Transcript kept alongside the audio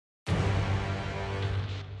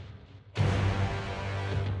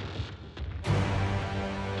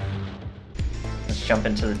jump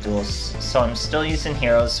into the duels. So I'm still using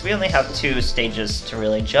heroes. We only have 2 stages to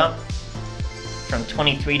really jump. From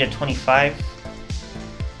 23 to 25.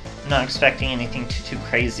 I'm not expecting anything too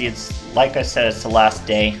crazy. It's, like I said, it's the last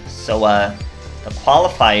day. So the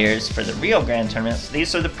qualifiers for the Rio Grand Tournament, so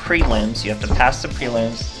these are the prelims. You have to pass the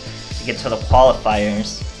prelims to get to the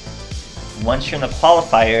qualifiers. Once you're in the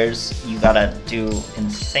qualifiers, you gotta do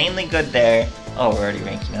insanely good there. Oh, we're already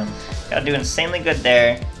ranking up. Gotta do insanely good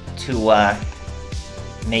there to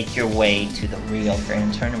make your way to the Rio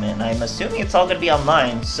Grand Tournament. And I'm assuming it's all gonna be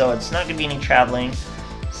online, so it's not gonna be any traveling.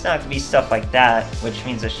 It's not gonna be stuff like that, which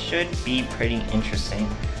means it should be pretty interesting.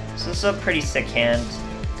 So this is a pretty sick hand.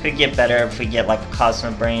 Could get better if we get like a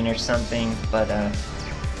Cosmo Brain or something, but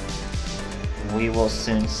we will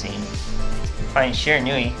soon see. Fine,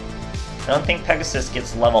 Shiranui. I don't think Pegasus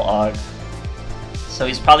gets level AUG. So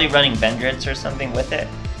he's probably running Vendreds or something with it.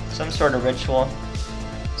 Some sort of ritual.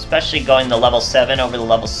 Especially going the level 7 over the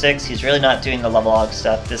level 6. He's really not doing the level AUG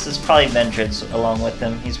stuff. This is probably Vendreds along with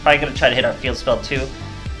him. He's probably going to try to hit our field spell too.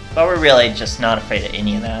 But we're really just not afraid of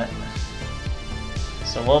any of that.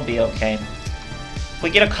 So we'll be okay. If we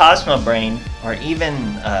get a Cosmo Brain, or even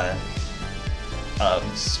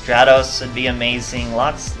Stratos would be amazing.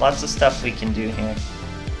 Lots of stuff we can do here.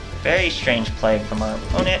 Very strange play from our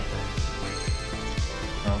opponent.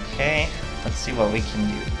 Okay, let's see what we can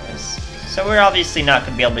do, guys. So we're obviously not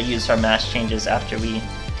going to be able to use our mass changes after we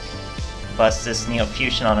bust this Neo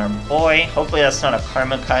Fusion on our boy. Hopefully that's not a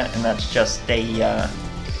Karma Cut, and that's just a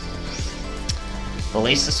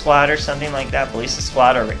Ballista Squad or something like that. Ballista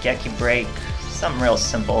Squad or Regeki Break. Something real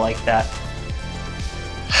simple like that.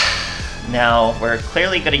 Now, we're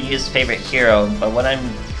clearly going to use favorite hero, but what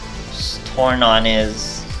I'm torn on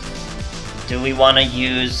is, do we want to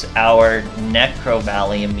use our Necro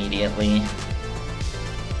Valley immediately?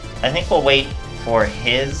 I think we'll wait for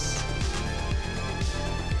his.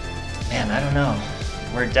 Man, I don't know.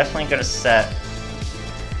 We're definitely going to set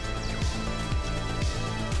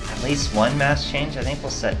at least 1 mass change. I think we'll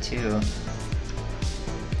set 2.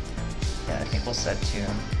 Yeah, I think we'll set 2.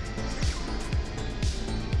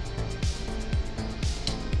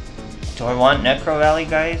 Do I want Necro Valley,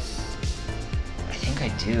 guys? I think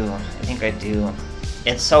I do.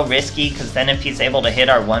 It's so risky, because then if he's able to hit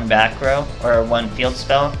our 1 back row, or our 1 field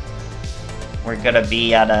spell, we're gonna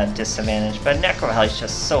be at a disadvantage. But Necro Valley's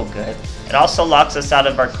just so good. It also locks us out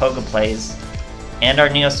of our Koga plays, and our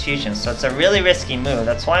Neos Fusion, so it's a really risky move.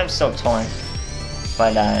 That's why I'm so torn.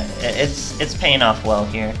 But it's paying off well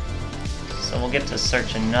here. So we'll get to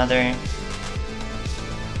search another.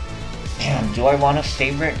 Man, do I want a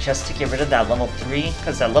favorite just to get rid of that level 3?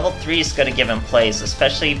 Because that level 3 is going to give him plays,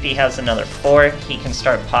 especially if he has another 4, he can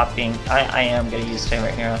start popping. I am going to use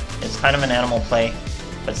favorite hero. It's kind of an animal play,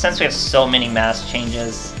 but since we have so many mass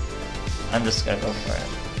changes, I'm just going to go for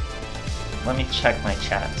it. Let me check my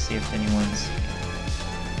chat, see if anyone's...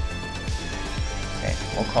 Okay,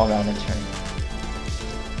 we'll call that a turn.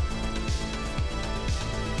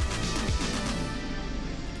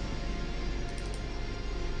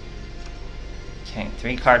 Okay,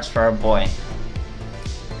 3 cards for our boy.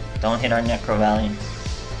 Don't hit our Necro Valley.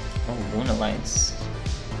 Oh, Luna Lights.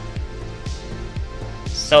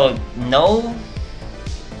 So, no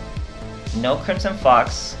Crimson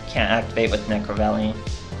Fox can't activate with Necro Valley.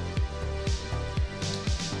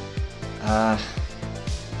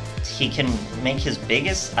 He can make his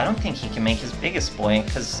biggest... I don't think he can make his biggest boy,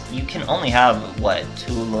 because you can only have, what,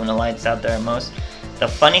 2 Luna Lights out there at most? The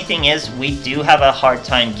funny thing is, we do have a hard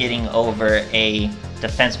time getting over a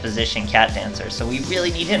defense position Cat Dancer, so we really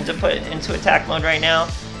need him to put into attack mode right now.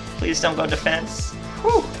 Please don't go defense.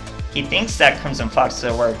 Whew. He thinks that Crimson Fox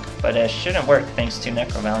will work, but it shouldn't work thanks to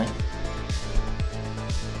Necro Valley.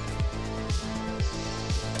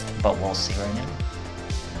 But we'll see right now.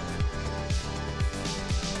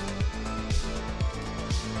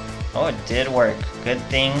 Oh, it did work. Good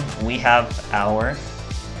thing we have our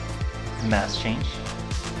mass change.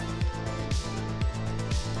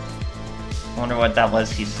 Wonder what that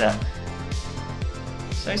was he set.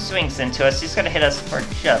 So he swings into us. He's gonna hit us for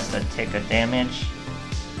just a tick of damage.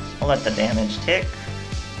 We'll let the damage tick.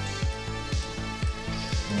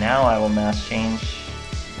 Now I will mass change.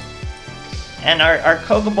 And our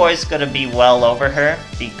Koga boy's gonna be well over her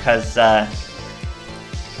because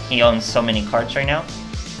he owns so many cards right now.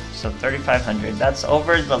 So 3,500. That's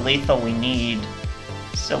over the lethal we need.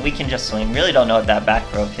 So we can just swing. Really don't know what that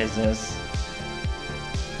back row of his is.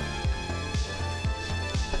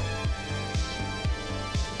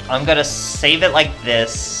 I'm gonna save it like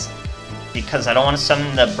this because I don't want to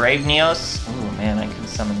summon the Brave Neos. Ooh, man, I can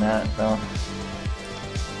summon that though.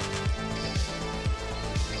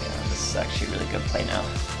 Yeah, the is actually a really good play now.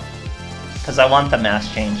 Because I want the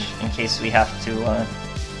mass change in case we have to, I'm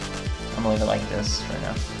gonna leave it like this for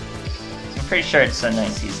now. So I'm pretty sure it's a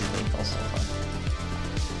nice easy lethal so far.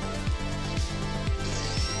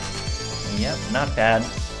 Yep, not bad.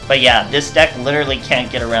 But yeah, this deck literally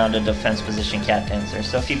can't get around a defense position Cat Dancer.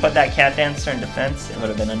 So if you put that Cat Dancer in defense, it would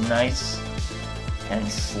have been a nice and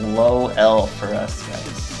slow L for us,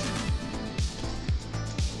 guys.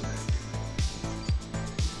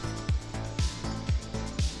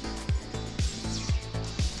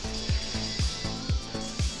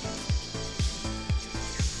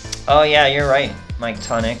 Oh yeah, you're right, Mike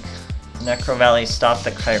Tonic. Necro Valley stopped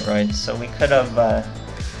the Kiteroid, so we could have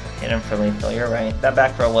hit him for lethal. You're right. That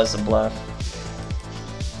back row was a bluff.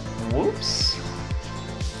 Whoops.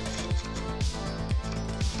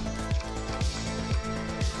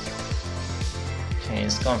 Okay,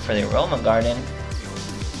 he's going for the Aroma Garden.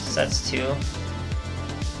 Sets 2.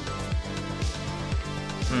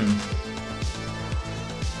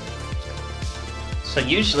 So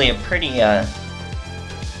usually a pretty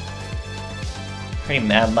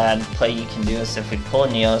mad lad play you can do is if we pull a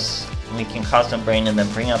Neos, we can Cosmo Brain and then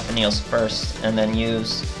bring out the Neos first, and then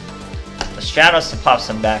use the Stratos to pop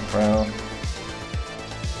some back row.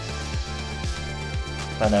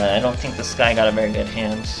 But I don't think this guy got a very good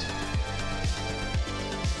hand.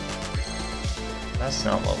 That's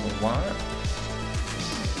not what we want.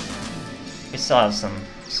 We still have some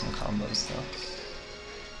combos though.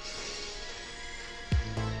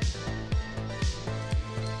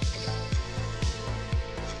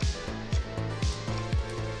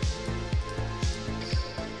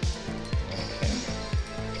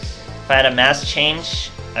 If I had a mass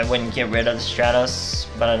change, I wouldn't get rid of the Stratos,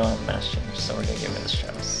 but I don't have mass change, so we're gonna get rid of the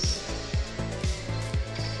Stratos.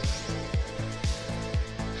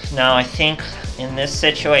 Now I think in this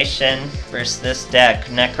situation versus this deck,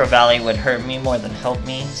 Necro Valley would hurt me more than help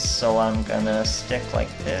me, so I'm gonna stick like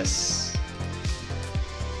this.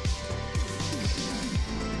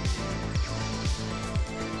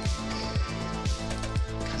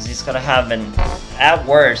 Because he's gonna have an, at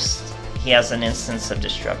worst, he has an instance of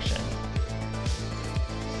destruction.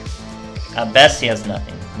 At best, he has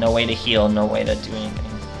nothing. No way to heal, no way to do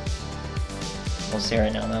anything. We'll see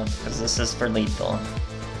right now though, because this is for lethal.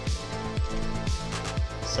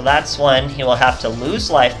 So that's when he will have to lose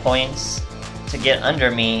life points to get under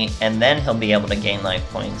me, and then he'll be able to gain life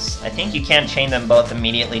points. I think you can't chain them both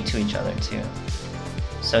immediately to each other too.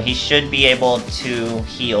 So he should be able to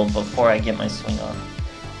heal before I get my swing on.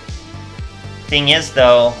 Thing is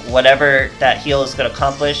though, whatever that heal is going to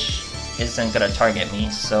accomplish isn't going to target me,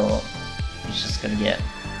 so he's just going to get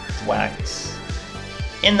whacked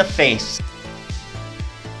in the face.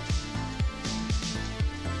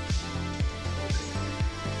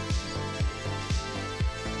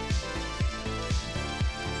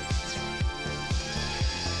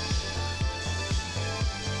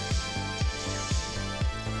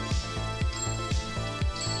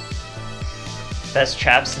 Best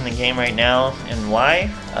traps in the game right now, and why?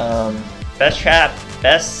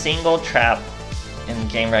 Best single trap in the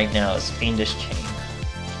game right now is Fiendish Chain.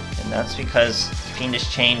 And that's because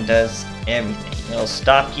Fiendish Chain does everything. It'll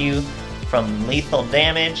stop you from lethal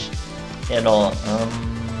damage. It'll, I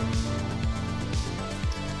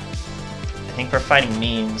think we're fighting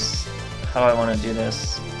memes. How do I want to do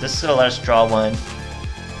this? This is gonna let us draw one.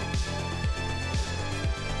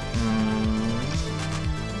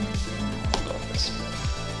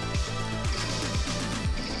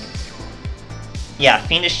 Yeah,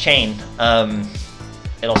 Fiendish Chain.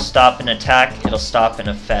 It'll stop an attack, it'll stop an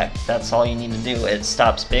effect. That's all you need to do. It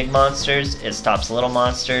stops big monsters, it stops little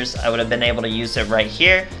monsters. I would have been able to use it right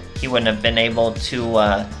here. He wouldn't have been able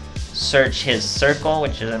to search his circle,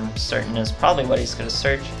 which I'm certain is probably what he's going to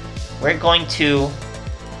search. We're going to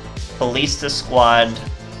Ballista Squad.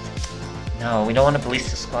 No, we don't want to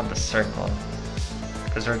Ballista Squad the circle,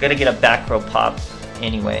 because we're going to get a back row pop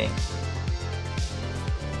anyway.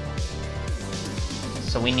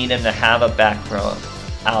 So we need him to have a back row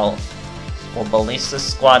out. We'll Ballista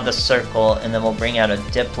Squad the circle, and then we'll bring out a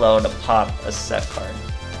Diplo to pop a set card.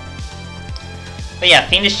 But yeah,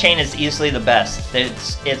 Fiendish Chain is easily the best.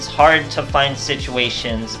 It's hard to find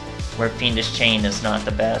situations where Fiendish Chain is not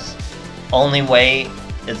the best. Only way,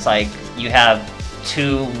 it's like you have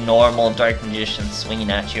two normal Dark Magicians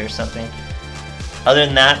swinging at you or something. Other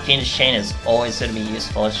than that, Fiendish Chain is always going to be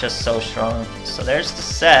useful. It's just so strong. So there's the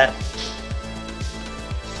set.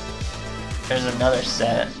 There's another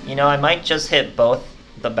set. You know, I might just hit both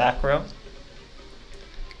the back row.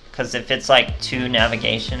 Because if it's like 2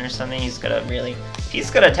 navigation or something, he's gonna really... If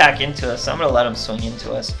he's gonna attack into us, I'm gonna let him swing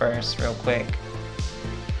into us first, real quick.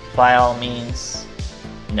 by all means.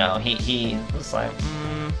 No, he was like,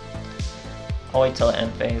 I'll wait till the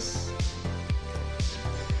end phase.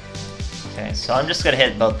 Okay, so I'm just gonna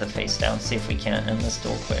hit both the face down, see if we can't end this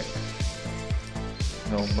duel quick.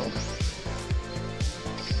 Go both.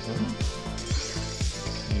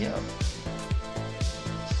 Yep.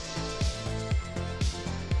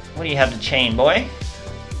 What do you have to chain, boy?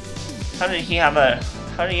 How did he have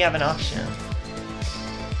an option?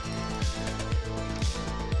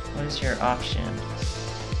 What is your option?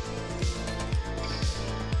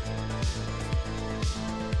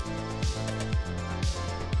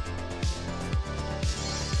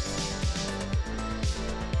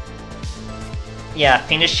 Yeah,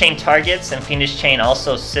 Fiendish Chain targets, and Fiendish Chain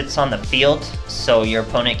also sits on the field, so your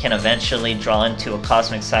opponent can eventually draw into a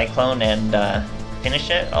Cosmic Cyclone and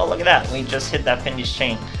finish it. Oh, look at that, we just hit that Fiendish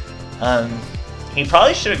Chain. He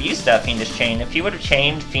probably should have used that Fiendish Chain. If he would have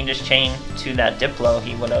chained Fiendish Chain to that Diplo,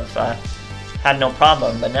 he would have had no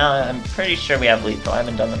problem, but now I'm pretty sure we have lethal. I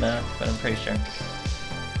haven't done the math, but I'm pretty sure.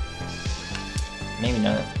 Maybe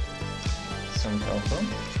not. So we go boom.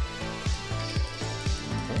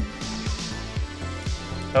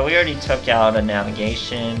 But we already took out a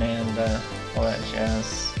navigation and all that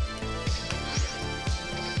jazz.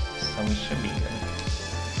 So we should be good.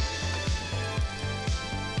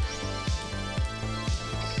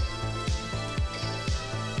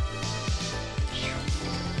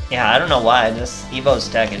 Yeah, I don't know why, this Evos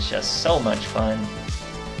deck is just so much fun.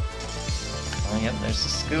 Oh yep, there's the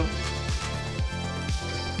scoop.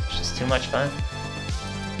 It's just too much fun.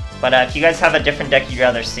 But if you guys have a different deck you'd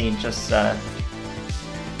rather see, just let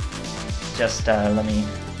me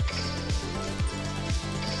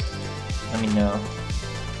know.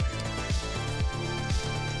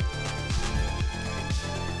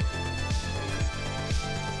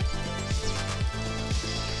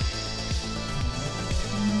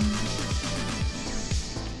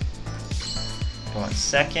 One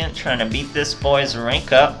second, trying to beat this boy's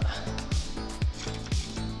rank up.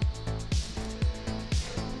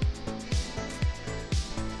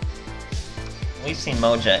 We've seen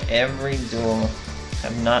Moja every duel.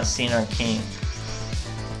 Have not seen our king.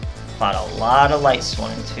 Fought a lot of Light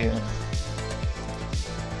Swarm too.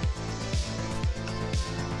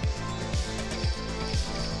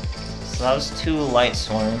 So that was 2 Light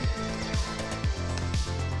Swarm.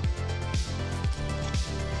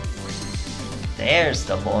 There's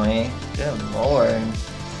the boy. Good lord.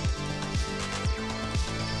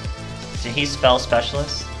 Did he spell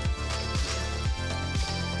Specialist?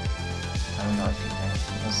 I don't know if he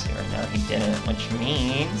did. We'll see right now. He didn't, which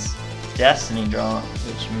means Destiny draw,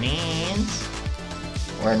 which means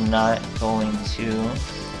we're not going to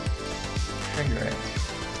trigger it.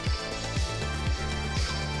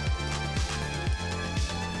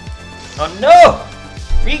 Oh no!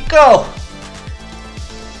 Rico!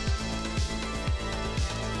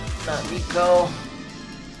 Not Rico.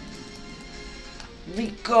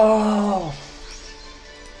 Rico!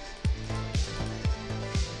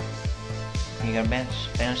 You gotta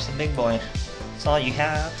banish the big boy. That's all you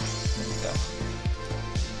have. There we go.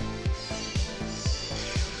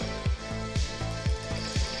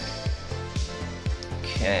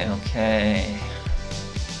 Okay, okay.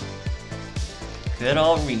 Good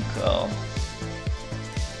old Rico.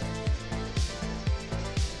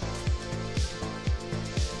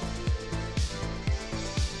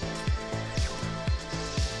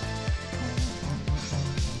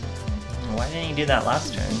 Why didn't he do that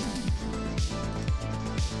last turn?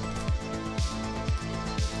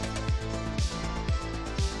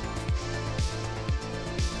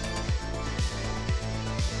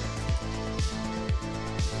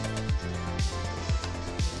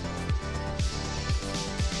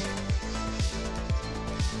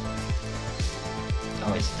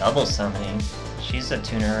 Oh, he's double summoning. She's a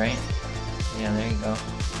tuner, right? Yeah, there you go.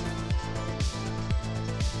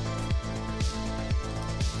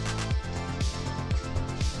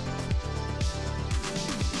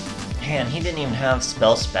 Man, he didn't even have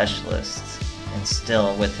Spell Specialists, and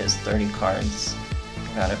still, with his 30 cards,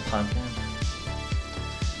 got it popped in.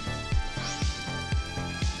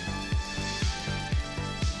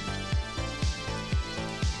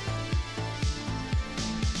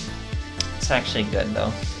 It's actually good,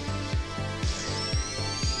 though.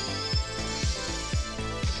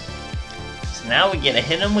 So now we get to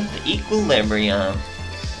hit him with the Equilibrium.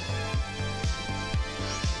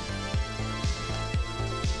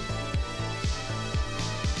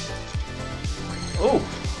 Oof!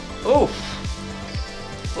 Oof!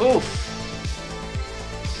 Oof!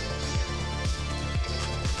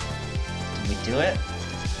 Did we do it?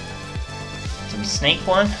 Did we snake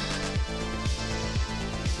one?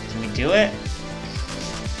 we do it?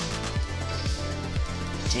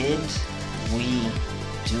 Did we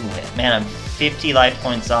do it? Man, I'm 50 life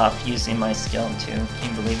points off using my skill too. Can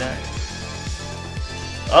you believe that?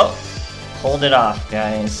 Oh! Hold it off,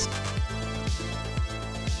 guys.